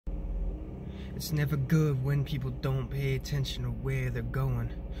It's never good when people don't pay attention to where they're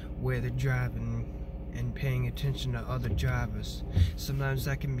going, where they're driving, and paying attention to other drivers. Sometimes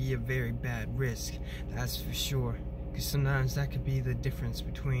that can be a very bad risk, that's for sure. Because sometimes that could be the difference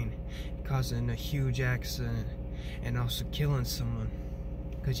between causing a huge accident and also killing someone.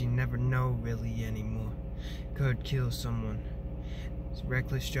 Because you never know really anymore. Could kill someone.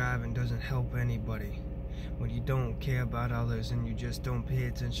 Reckless driving doesn't help anybody. When you don't care about others and you just don't pay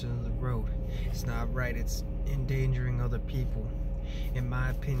attention to the road, it's not right. It's endangering other people. In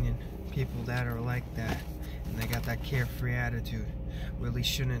my opinion, people that are like that and they got that carefree attitude really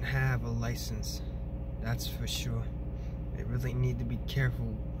shouldn't have a license. That's for sure. They really need to be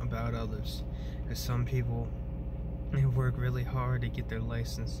careful about others, because some people, they work really hard to get their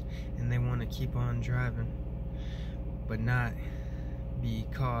license and they want to keep on driving but not be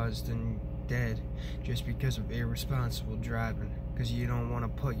caused and dead just because of irresponsible driving, because you don't want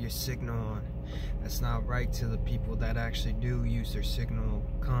to put your signal on. That's not right to the people that actually do use their signal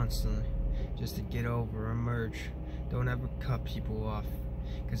constantly just to get over or merge. Don't ever cut people off,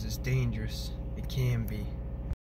 because it's dangerous. It can be.